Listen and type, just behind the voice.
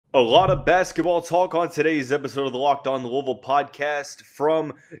A lot of basketball talk on today's episode of the Locked On Louisville podcast,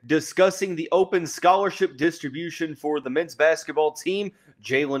 from discussing the open scholarship distribution for the men's basketball team,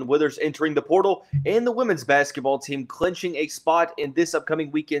 Jae'Lyn Withers entering the portal, and the women's basketball team clinching a spot in this upcoming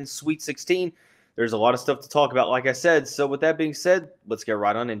weekend's Sweet 16. There's a lot of stuff to talk about, like I said. So with that being said, let's get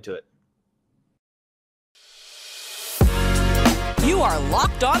right on into it. You are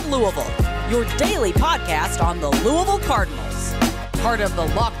Locked On Louisville, your daily podcast on the Louisville Cardinals. Part of the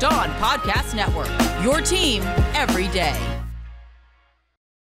Locked On Podcast Network, your team every day.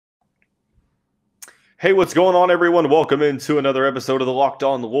 Hey, what's going on, everyone? Welcome into another episode of the Locked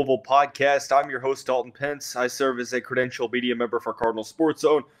On Louisville podcast. I'm your host, Dalton Pence. I serve as a credentialed media member for Cardinal Sports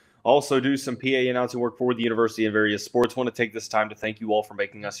Zone. Also do some PA announcing work for the university and various sports. Want to take this time to thank you all for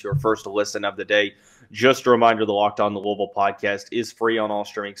making us your first listen of the day. Just a reminder, the Locked On Louisville podcast is free on all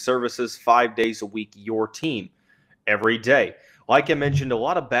streaming services, 5 days a week, your team every day. Like I mentioned, a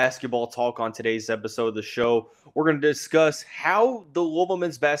lot of basketball talk on today's episode of the show. We're going to discuss how the Louisville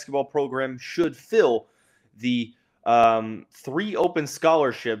men's basketball program should fill the 3 open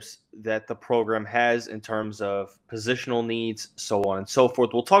scholarships that the program has in terms of positional needs, so on and so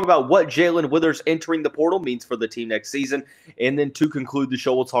forth. We'll talk about what Jae'Lyn Withers entering the portal means for the team next season. And then to conclude the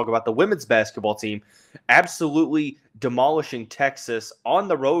show, we'll talk about the women's basketball team absolutely demolishing Texas on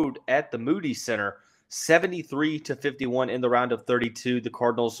the road at the Moody Center, 73-51 in the round of 32. The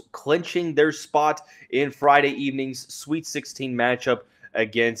Cardinals clinching their spot in Friday evening's Sweet 16 matchup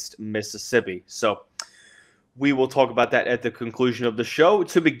against Mississippi. So we will talk about that at the conclusion of the show.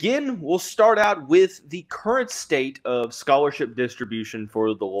 To begin, we'll start out with the current state of scholarship distribution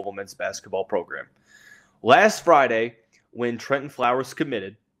for the Louisville men's basketball program. Last Friday, when Trentyn Flowers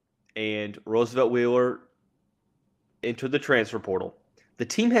committed and Roosevelt Wheeler entered the transfer portal, the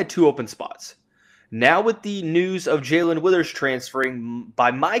team had 2 open spots. Now with the news of Jae'Lyn Withers transferring,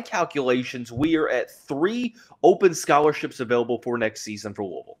 by my calculations, we are at 3 open scholarships available for next season for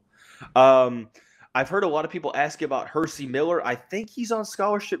Louisville. I've heard a lot of people ask about Hersey Miller. I think he's on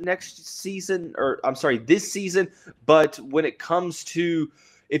scholarship next season, this season. But when it comes to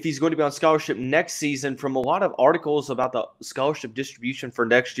if he's going to be on scholarship next season, from a lot of articles about the scholarship distribution for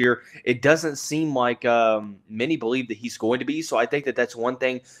next year, it doesn't seem like many believe that he's going to be. So I think that that's one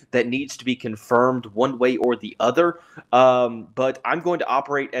thing that needs to be confirmed one way or the other. But I'm going to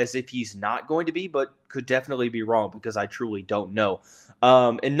operate as if he's not going to be, but could definitely be wrong because I truly don't know.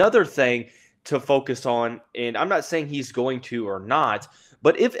 Another thing to focus on, and I'm not saying he's going to or not,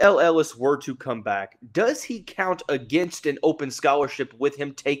 but if L. Ellis were to come back, does he count against an open scholarship with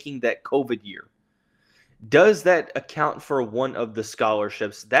him taking that COVID year? Does that account for one of the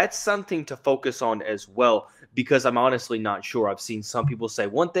scholarships? That's something to focus on as well, because I'm honestly not sure. I've seen some people say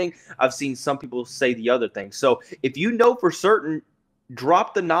one thing. I've seen some people say the other thing. So if you know for certain,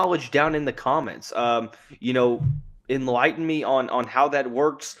 drop the knowledge down in the comments. Enlighten me on how that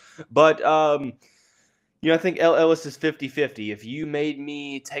works. But, I think L. Ellis is 50-50. If you made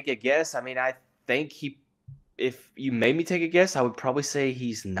me take a guess, I think if you made me take a guess, I would probably say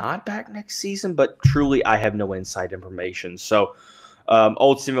he's not back next season, but truly I have no inside information. So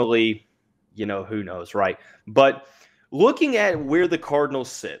ultimately, who knows, right? But looking at where the Cardinals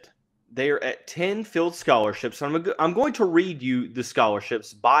sit, they are at 10 filled scholarships. I'm going to read you the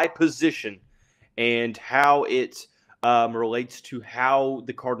scholarships by position and how it relates to how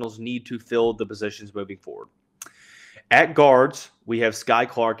the Cardinals need to fill the positions moving forward. At guards, we have Skyy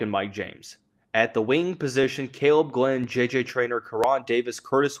Clark and Mike James. At the wing position, Caleb Glenn, J.J. Traynor, Karan Davis,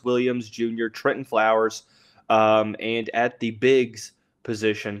 Curtis Williams Jr., Trentyn Flowers. And at the bigs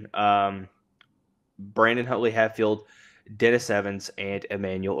position, Brandon Huntley-Hatfield, Dennis Evans, and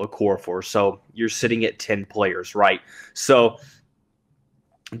Emmanuel Okorafor. So you're sitting at 10 players, right? So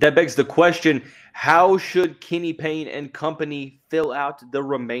that begs the question, how should Kenny Payne and company fill out the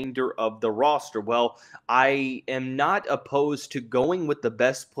remainder of the roster? Well, I am not opposed to going with the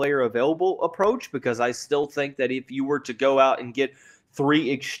best player available approach, because I still think that if you were to go out and get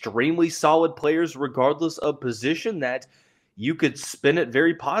 3 extremely solid players, regardless of position, that you could spin it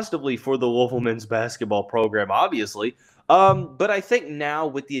very positively for the Louisville men's basketball program, obviously. But I think now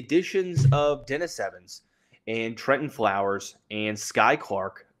with the additions of Dennis Evans and Trentyn Flowers and Skyy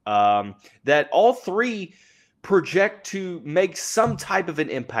Clark, that all 3 project to make some type of an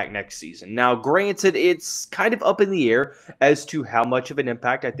impact next season. Now, granted, it's kind of up in the air as to how much of an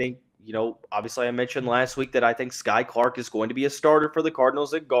impact. I think, obviously I mentioned last week that I think Skyy Clark is going to be a starter for the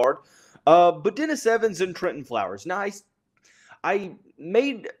Cardinals at guard. But Dennis Evans and Trentyn Flowers. Now, I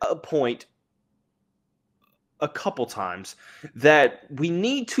made a point a couple times that we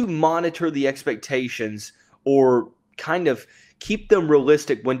need to monitor the expectations, or kind of keep them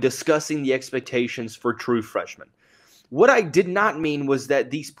realistic when discussing the expectations for true freshmen. What I did not mean was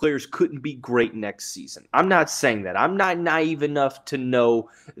that these players couldn't be great next season. I'm not saying that. I'm not naive enough to know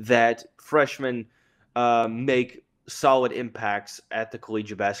that freshmen make solid impacts at the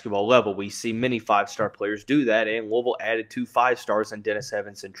collegiate basketball level. We see many five-star players do that, and Louisville added 2 5-stars in Dennis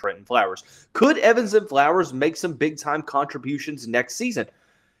Evans and Trentyn Flowers. Could Evans and Flowers make some big-time contributions next season?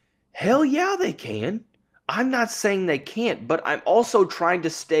 Hell yeah, they can. I'm not saying they can't, but I'm also trying to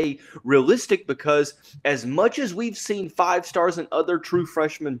stay realistic because as much as we've seen 5-stars and other true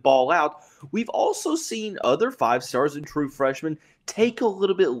freshmen ball out, we've also seen other 5-stars and true freshmen take a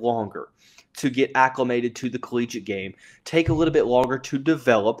little bit longer to get acclimated to the collegiate game, take a little bit longer to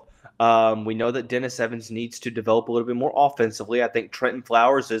develop. We know that Dennis Evans needs to develop a little bit more offensively. I think Trentyn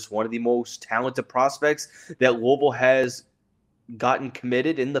Flowers is one of the most talented prospects that Louisville has gotten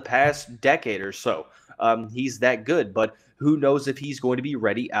committed in the past decade or so. He's that good, but who knows if he's going to be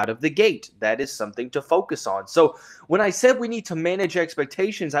ready out of the gate? That is something to focus on. So when I said we need to manage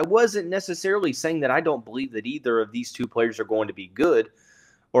expectations, I wasn't necessarily saying that I don't believe that either of these two players are going to be good.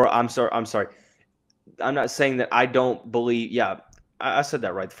 Or I'm sorry. I'm not saying that I don't believe. Yeah, I said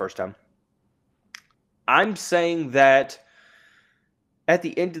that right the first time. I'm saying that at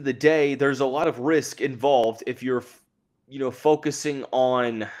the end of the day, there's a lot of risk involved if you're, focusing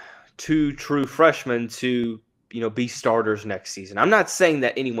on 2 true freshmen to, be starters next season. I'm not saying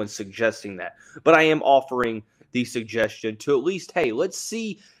that anyone's suggesting that, but I am offering the suggestion to at least, hey, let's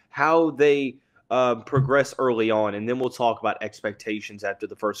see how they progress early on, and then we'll talk about expectations after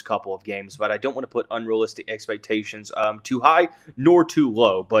the first couple of games. But I don't want to put unrealistic expectations too high nor too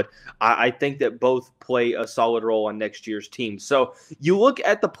low. But I think that both play a solid role on next year's team. So you look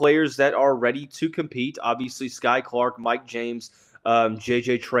at the players that are ready to compete. Obviously, Skyy Clark, Mike James,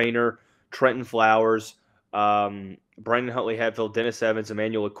 J.J. Traynor, Trentyn Flowers, Brandon Huntley-Hatfield, Dennis Evans,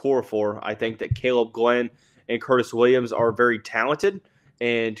 Emmanuel Okorafor. I think that Caleb Glenn and Curtis Williams are very talented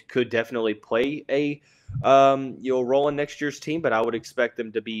and could definitely play a role in next year's team, but I would expect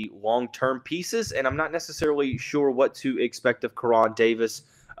them to be long-term pieces, and I'm not necessarily sure what to expect of Karan Davis.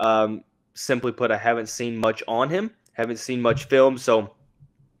 Simply put, I haven't seen much on him, haven't seen much film, so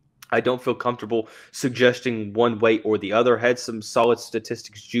I don't feel comfortable suggesting one way or the other. Had some solid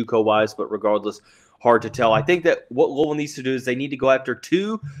statistics JUCO-wise, but regardless, hard to tell. I think that what Louisville needs to do is they need to go after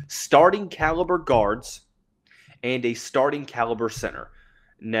 2 starting caliber guards and a starting caliber center.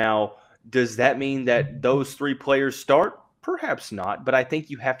 Now, does that mean that those 3 players start? Perhaps not, but I think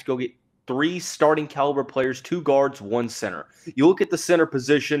you have to go get 3 starting caliber players, 2 guards, 1 center. You look at the center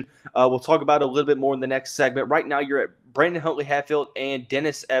position. We'll talk about it a little bit more in the next segment. Right now, you're at Brandon Huntley-Hatfield and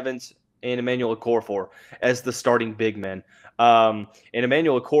Dennis Evans and Emmanuel Okorafor as the starting big men. And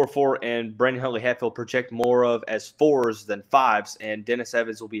Emmanuel Okorafor and Brandon Huntley-Hatfield project more of as 4s than 5s, and Dennis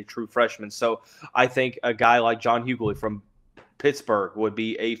Evans will be a true freshman. So I think a guy like John Hughley from Pittsburgh would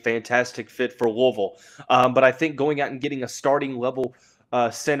be a fantastic fit for Louisville. But I think going out and getting a starting level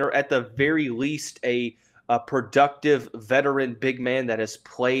center, at the very least a productive veteran big man that has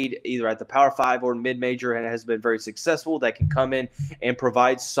played either at the Power 5 or mid-major and has been very successful, that can come in and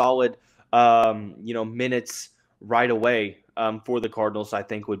provide solid minutes right away for the Cardinals, I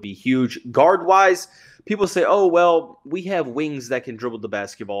think would be huge. Guard-wise, people say, oh, well, we have wings that can dribble the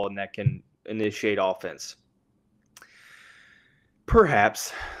basketball and that can initiate offense.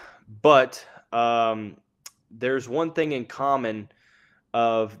 Perhaps, but there's one thing in common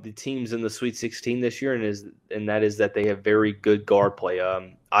of the teams in the Sweet 16 this year, and that is that they have very good guard play.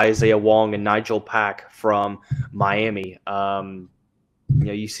 Isaiah Wong and Nigel Pack from Miami.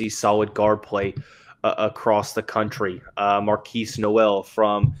 You see solid guard play across the country. Marquise Noel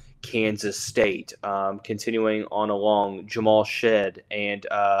from Kansas State. Continuing on along, Jamal Shed and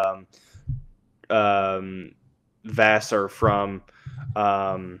Vassar from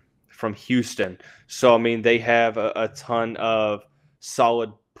Houston. So, I mean, they have a ton of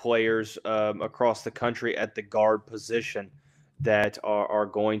solid players across the country at the guard position that are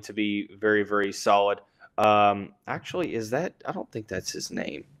going to be very, very solid. Actually, I don't think that's his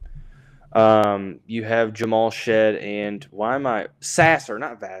name. You have Jamal Shed and Sasser,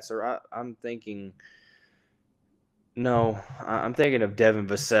 not Vassar. I'm thinking of Devin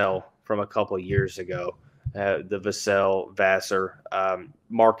Vassell from a couple of years ago. The Vassell, Vassar,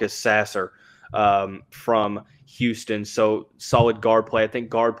 Marcus Sasser from Houston. So solid guard play. I think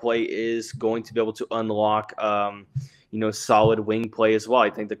guard play is going to be able to unlock, solid wing play as well. I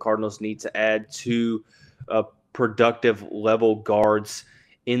think the Cardinals need to add 2 productive level guards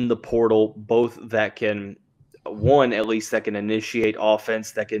in the portal, both that can one at least that can initiate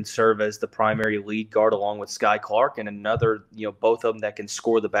offense, that can serve as the primary lead guard along with Skyy Clark, and another, both of them that can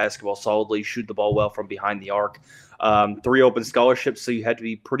score the basketball solidly, shoot the ball well from behind the arc. 3 open scholarships, so you had to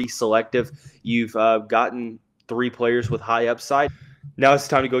be pretty selective. You've gotten 3 players with high upside. Now it's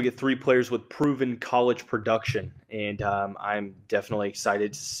time to go get 3 players with proven college production, and I'm definitely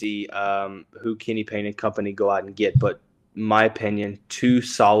excited to see who Kenny Payne and company go out and get. But in my opinion, 2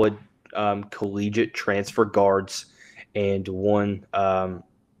 solid collegiate transfer guards and 1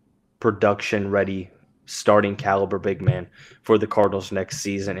 production-ready starting caliber big man for the Cardinals next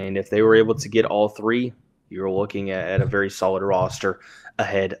season. And if they were able to get all 3, you're looking at a very solid roster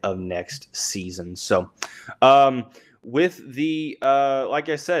ahead of next season. So with the like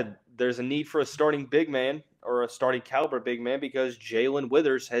I said, there's a need for a starting big man or a starting caliber big man because Jae'Lyn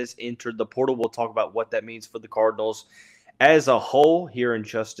Withers has entered the portal. We'll talk about what that means for the Cardinals as a whole here in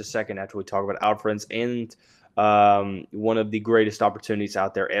just a second after we talk about our friends and one of the greatest opportunities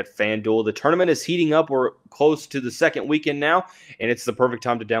out there at FanDuel. The tournament is heating up. We're close to the second weekend now, and it's the perfect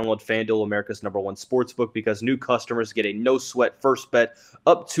time to download FanDuel, America's #1 sportsbook, because new customers get a no-sweat first bet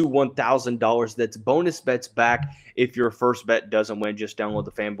up to $1,000. That's bonus bets back if your first bet doesn't win. Just download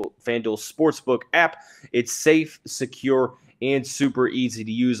the FanDuel Sportsbook app. It's safe, secure, and super easy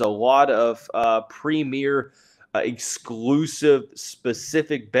to use. A lot of premier exclusive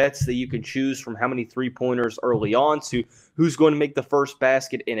specific bets that you can choose, from how many 3-pointers early on to who's going to make the first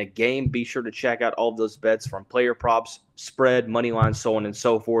basket in a game. Be sure to check out all of those bets, from player props, spread, money line, so on and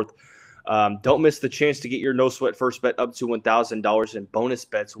so forth. Don't miss the chance to get your no sweat first bet up to $1,000 in bonus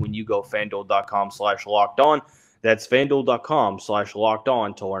bets when you go FanDuel.com/lockedon. That's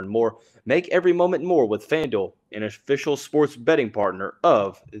FanDuel.com/lockedon to learn more. Make every moment more with FanDuel, an official sports betting partner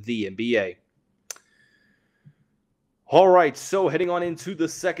of the NBA. All right, so heading on into the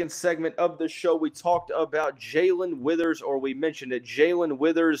second segment of the show, we talked about Jae'Lyn Withers, or we mentioned it. Jae'Lyn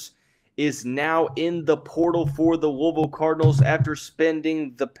Withers is now in the portal for the Louisville Cardinals after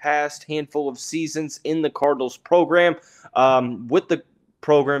spending the past handful of seasons in the Cardinals program, with the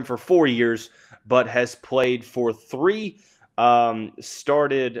program for 4 years, but has played for 3,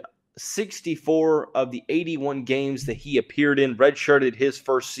 started 64 of the 81 games that he appeared in, redshirted his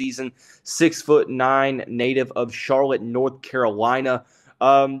first season, 6'9", native of Charlotte, North Carolina.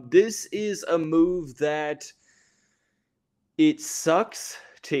 This is a move that it sucks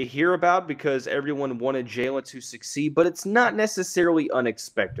to hear about because everyone wanted Jae'Lyn to succeed, but it's not necessarily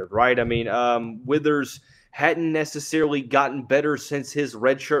unexpected, right? I mean, Withers hadn't necessarily gotten better since his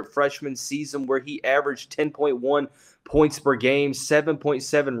redshirt freshman season, where he averaged 10.1 points per game,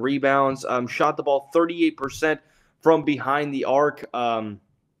 7.7 rebounds, shot the ball 38% from behind the arc,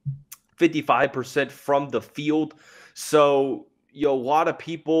 55% from the field. So, a lot of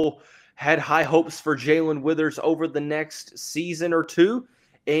people had high hopes for Jae'Lyn Withers over the next season or 2.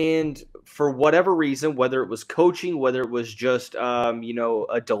 And for whatever reason, whether it was coaching, whether it was just,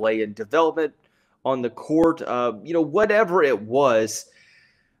 a delay in development on the court, whatever it was,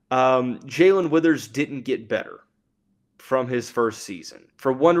 Jae'Lyn Withers didn't get better from his first season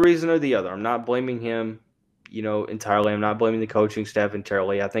for one reason or the other. I'm not blaming him, entirely. I'm not blaming the coaching staff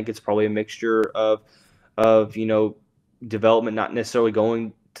entirely. I think it's probably a mixture of development not necessarily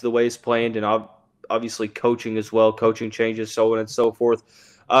going to the way it's planned, and obviously coaching as well, coaching changes, so on and so forth.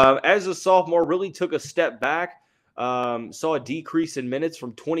 As a sophomore, really took a step back, saw a decrease in minutes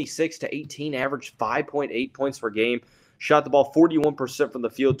from 26 to 18, averaged 5.8 points per game, shot the ball 41% from the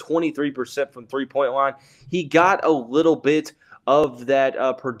field, 23% from three-point line. He got a little bit of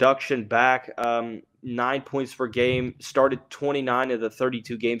that production back, 9 points per game, started 29 of the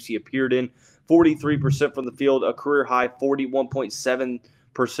 32 games he appeared in, 43% from the field, a career high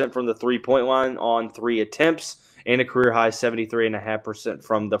 41.7% from the three-point line on 3 attempts, and a career high 73.5%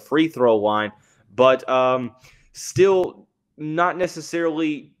 from the free throw line. But still not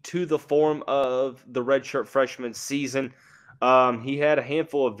necessarily to the form of the redshirt freshman season. He had a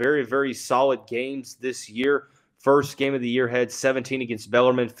handful of very, very solid games this year. First game of the year had 17 against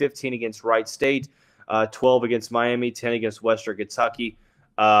Bellarmine, 15 against Wright State, 12 against Miami, 10 against Western Kentucky,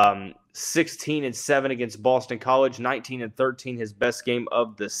 16-7 against Boston College, 19-13, his best game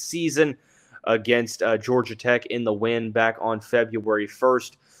of the season against Georgia Tech in the win back on February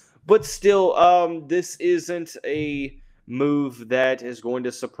 1st. But still, this isn't a move that is going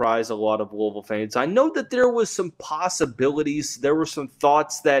to surprise a lot of Louisville fans. I know that there was some possibilities. There were some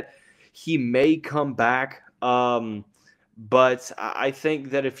thoughts that he may come back. But I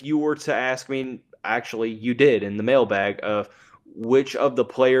think that if you were to ask me, actually you did in the mailbag, of which of the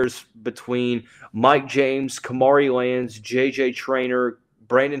players between Mike James, Kamari Lands, JJ Traynor,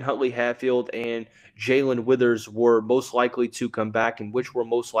 Brandon Huntley-Hatfield and Jae'Lyn Withers were most likely to come back and which were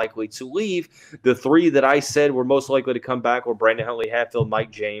most likely to leave. The three that I said were most likely to come back were Brandon Huntley-Hatfield,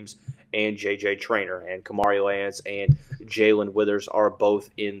 Mike James, and J.J. Traynor. And Kamari Lance and Jae'Lyn Withers are both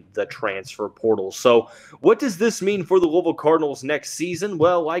in the transfer portal. So what does this mean for the Louisville Cardinals next season?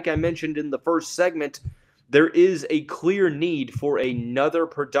 Well, like I mentioned in the first segment, there is a clear need for another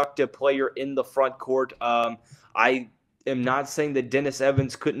productive player in the front court. I am not saying that Dennis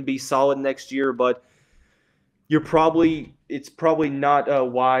Evans couldn't be solid next year, but it's probably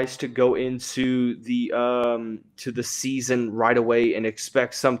not wise to go into the season right away and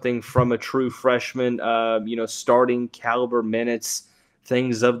expect something from a true freshman. Starting caliber minutes,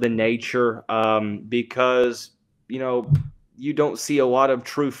 things of the nature, because you don't see a lot of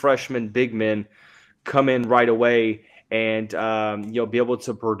true freshman big men come in right away and be able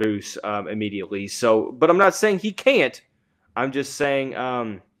to produce immediately. So, but I'm not saying he can't. I'm just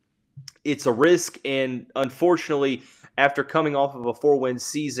saying it's a risk, and unfortunately, after coming off of a 4-win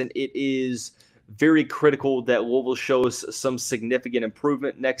season, it is very critical that Louisville shows some significant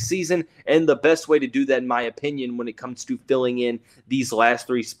improvement next season. And the best way to do that, in my opinion, when it comes to filling in these last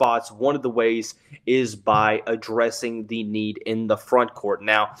 3 spots, one of the ways is by addressing the need in the front court.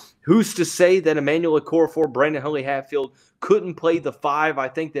 Now, who's to say that Emmanuel Okorafor, Brandon Huntley-Hatfield couldn't play the 5? I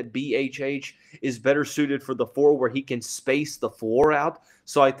think that BHH is better suited for the 4, where he can space the floor out.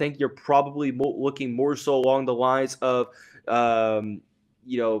 So I think you're probably looking more so along the lines of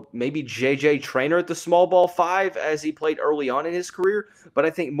maybe J.J. Traynor at the small ball 5 as he played early on in his career. But I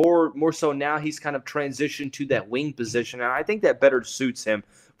think more so now he's kind of transitioned to that wing position, and I think that better suits him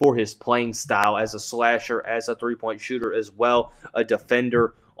for his playing style as a slasher, as a three-point shooter as well, a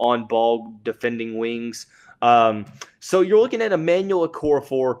defender on ball, defending wings. So you're looking at Emmanuel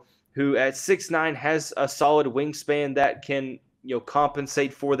Okorafor, who at 6'9" has a solid wingspan that can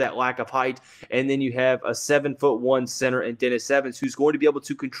compensate for that lack of height. And then you have a 7'1" center in Dennis Evans, who's going to be able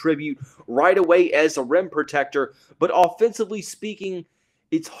to contribute right away as a rim protector. But offensively speaking,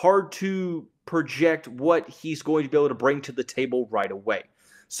 it's hard to project what he's going to be able to bring to the table right away.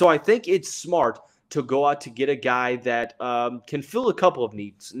 So I think it's smart to go out to get a guy that can fill a couple of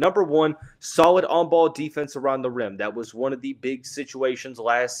needs. Number one, solid on-ball defense around the rim. That was one of the big situations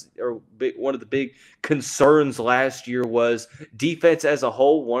one of the big concerns last year was defense as a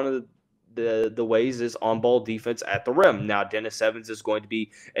whole. One of the ways is on-ball defense at the rim. Now, Dennis Evans is going to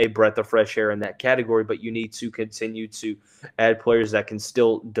be a breath of fresh air in that category, but you need to continue to add players that can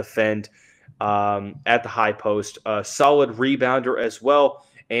still defend at the high post. A solid rebounder as well,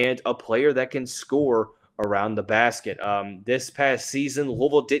 and a player that can score around the basket. This past season,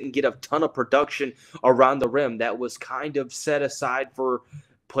 Louisville didn't get a ton of production around the rim. That was kind of set aside for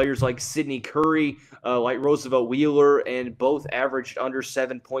players like Sidney Curry, like Roosevelt Wheeler, and both averaged under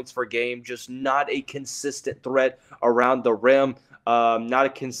 7 points per game. Just not a consistent threat around the rim. Not a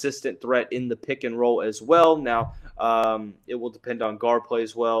consistent threat in the pick and roll as well. Now, it will depend on guard play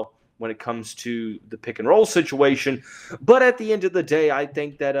as well when it comes to the pick and roll situation. But at the end of the day, I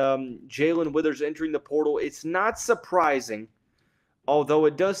think that Jae'Lyn Withers entering the portal, it's not surprising, although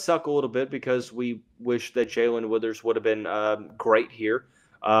it does suck a little bit because we wish that Jae'Lyn Withers would have been great here.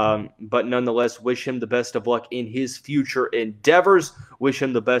 But nonetheless, wish him the best of luck in his future endeavors. Wish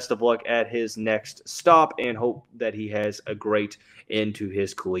him the best of luck at his next stop, and hope that he has a great end to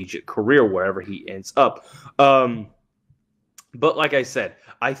his collegiate career wherever he ends up. But like I said,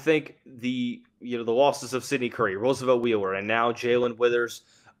 I think the losses of Sidney Curry, Roosevelt Wheeler, and now Jae'Lyn Withers,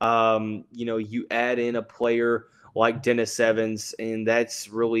 you add in a player like Dennis Evans, and that's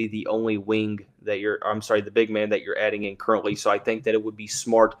really the only the big man that you're adding in currently. So I think that it would be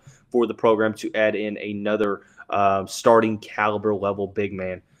smart for the program to add in another starting caliber level big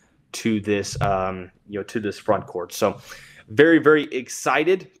man to this, to this front court. So very, very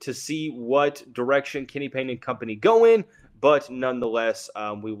excited to see what direction Kenny Payne and company go in. But nonetheless,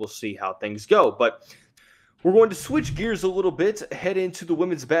 we will see how things go. But we're going to switch gears a little bit, head into the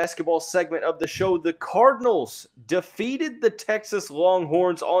women's basketball segment of the show. The Cardinals defeated the Texas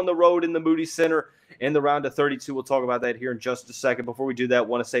Longhorns on the road in the Moody Center in the round of 32. We'll talk about that here in just a second. Before we do that, I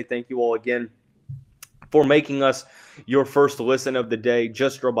want to say thank you all again for making us your first listen of the day.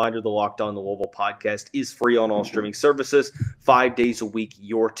 Just a reminder, the Locked On Louisville podcast is free on all streaming services, 5 days a week,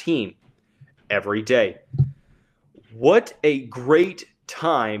 your team, every day. What a great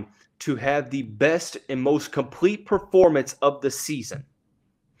time to have the best and most complete performance of the season.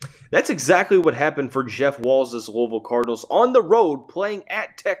 That's exactly what happened for Jeff Walz' Louisville Cardinals on the road playing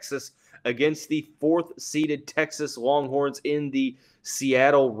at Texas against the 4th-seeded Texas Longhorns in the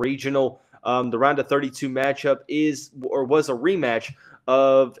Seattle Regional. The round of 32 matchup was a rematch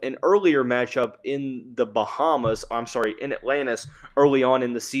of an earlier matchup in in Atlantis early on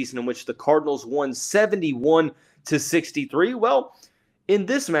in the season, in which the Cardinals won 71-63. Well, in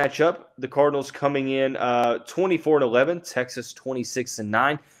this matchup, the Cardinals coming in 24-11, Texas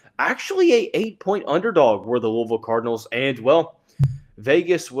 26-9. Actually, a 8-point underdog were the Louisville Cardinals, and well,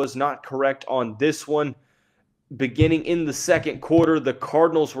 Vegas was not correct on this one. Beginning in the second quarter, the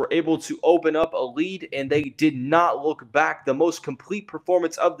Cardinals were able to open up a lead, and they did not look back. The most complete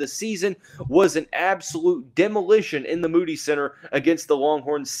performance of the season was an absolute demolition in the Moody Center against the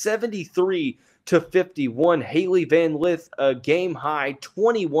Longhorns, 73-51. Hailey Van Lith, a game-high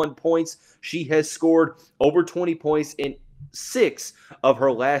 21 points. She has scored over 20 points in 6 of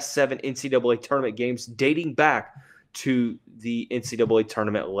her last 7 NCAA tournament games, dating back to the NCAA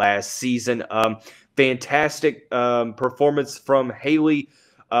tournament last season. Fantastic performance from Hailey.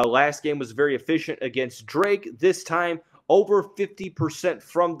 Last game was very efficient against Drake. This time, over 50%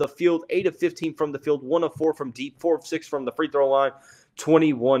 from the field, 8 of 15 from the field, 1 of 4 from deep, 4 of 6 from the free throw line,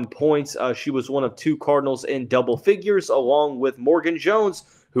 21 points. She was one of 2 Cardinals in double figures, along with Morgan Jones,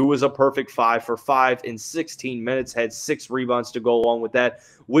 who was a perfect 5 for 5 in 16 minutes, had 6 rebounds to go along with that,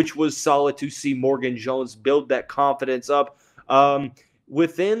 which was solid to see Morgan Jones build that confidence up.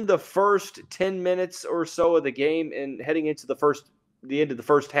 Within the first 10 minutes or so of the game and heading into the end of the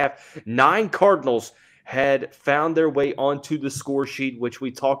first half, 9 Cardinals had found their way onto the score sheet, which we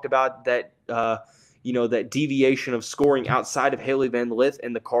talked about, that that deviation of scoring outside of Hailey Van Lith,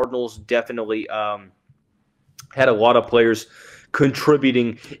 and the Cardinals definitely had a lot of players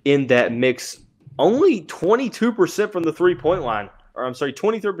contributing in that mix. Only 22% from the three-point line.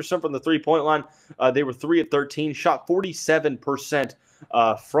 23% from the three-point line. They were 3 of 13, shot 47%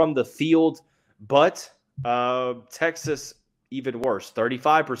 from the field. But Texas, even worse,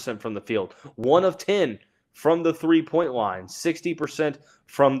 35% from the field. 1 of 10 from the three-point line, 60%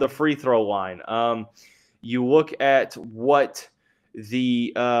 from the free throw line. You look at what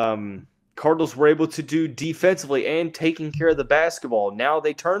the Cardinals were able to do defensively and taking care of the basketball. Now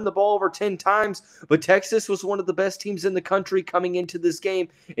they turned the ball over 10 times, but Texas was one of the best teams in the country coming into this game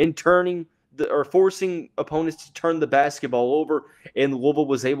in forcing opponents to turn the basketball over, and Louisville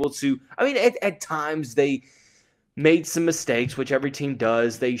was able to, at times they made some mistakes, which every team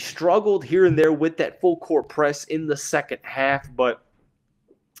does. They struggled here and there with that full court press in the second half, but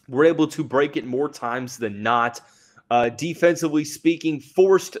were able to break it more times than not. Defensively speaking,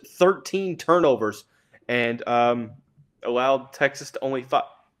 forced 13 turnovers and allowed Texas to only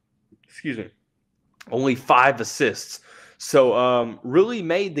 5 assists. So really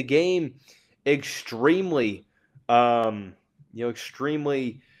made the game extremely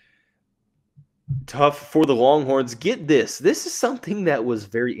tough for the Longhorns. Get this. This is something that was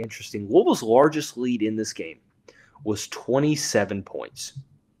very interesting. Louisville's largest lead in this game was 27 points.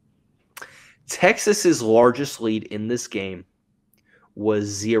 Texas's largest lead in this game was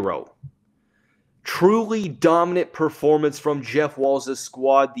 0. Truly dominant performance from Jeff Walls'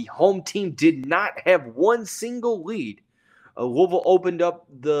 squad. The home team did not have one single lead. Louisville opened up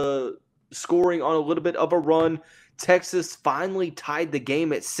the scoring on a little bit of a run. Texas finally tied the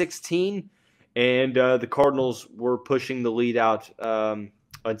game at 16, and the Cardinals were pushing the lead out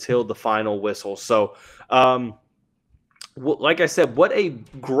until the final whistle. So, like I said, what a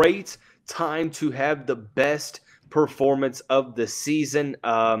great time to have the best performance of the season.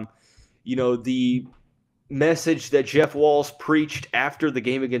 The message that Jeff Walls preached after the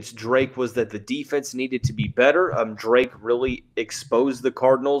game against Drake was that the defense needed to be better. Drake really exposed the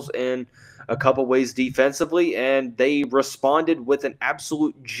Cardinals in a couple ways defensively, and they responded with an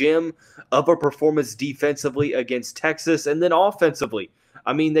absolute gem of a performance defensively against Texas. And then offensively,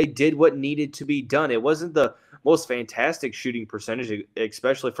 they did what needed to be done. It wasn't the most fantastic shooting percentage,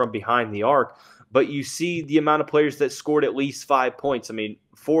 especially from behind the arc, but you see the amount of players that scored at least 5 points.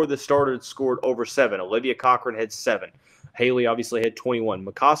 4 of the starters scored over 7. Olivia Cochran had 7. Hailey obviously had 21.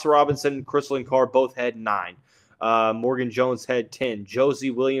 Mikasa Robinson and Crystalline Carr both had 9. Morgan Jones had 10. Josie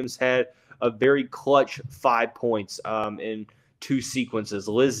Williams had a very clutch 5 points in 2 sequences.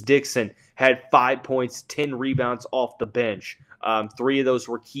 Liz Dixon had 5 points, 10 rebounds off the bench. 3 of those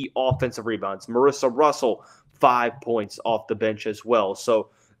were key offensive rebounds. Marissa Russell, 5 points off the bench as well. So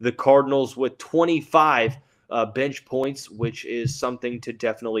the Cardinals with 25 bench points, which is something to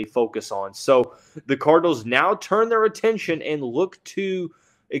definitely focus on. So the Cardinals now turn their attention and look to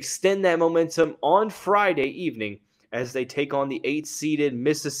extend that momentum on Friday evening as they take on the 8th-seeded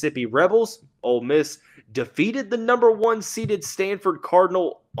Mississippi Rebels. Ole Miss defeated the number 1 seeded Stanford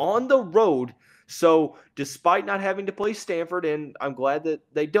Cardinal on the road. So despite not having to play Stanford, and I'm glad that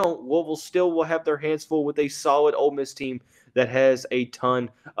they don't, Louisville still will have their hands full with a solid Ole Miss team that has a ton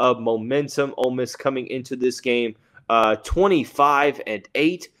of momentum. Ole Miss coming into this game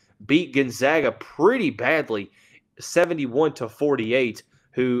 25-8, beat Gonzaga pretty badly, 71-48,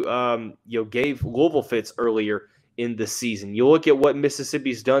 who gave Louisville fits earlier in the season. You look at what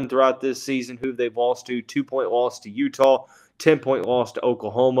Mississippi's done throughout this season, who they've lost to: 2-point loss to Utah, 10-point loss to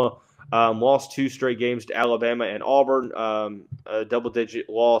Oklahoma, lost 2 straight games to Alabama and Auburn, a double-digit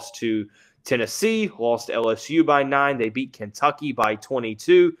loss to Tennessee, lost to LSU by 9. They beat Kentucky by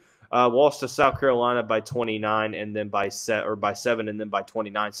 22, lost to South Carolina by 29, and then by 7, and then by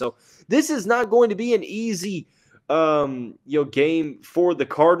 29. So this is not going to be an easy game for the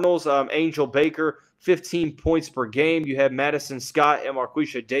Cardinals. Angel Baker, 15 points per game. You have Madison Scott and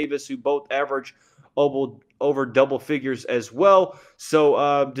Marquisha Davis, who both average over double figures as well.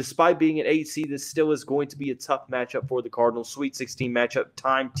 So despite being an 8 seed, this still is going to be a tough matchup for the Cardinals. Sweet 16 matchup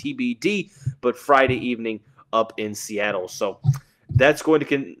time TBD, but Friday evening up in Seattle. So that's going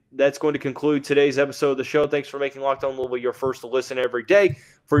to conclude today's episode of the show. Thanks for making Locked On Louisville your first listen every day.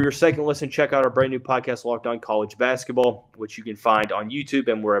 For your second listen, check out our brand new podcast, Locked On College Basketball, which you can find on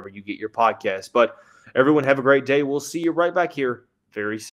YouTube and wherever you get your podcasts. But everyone have a great day. We'll see you right back here very soon.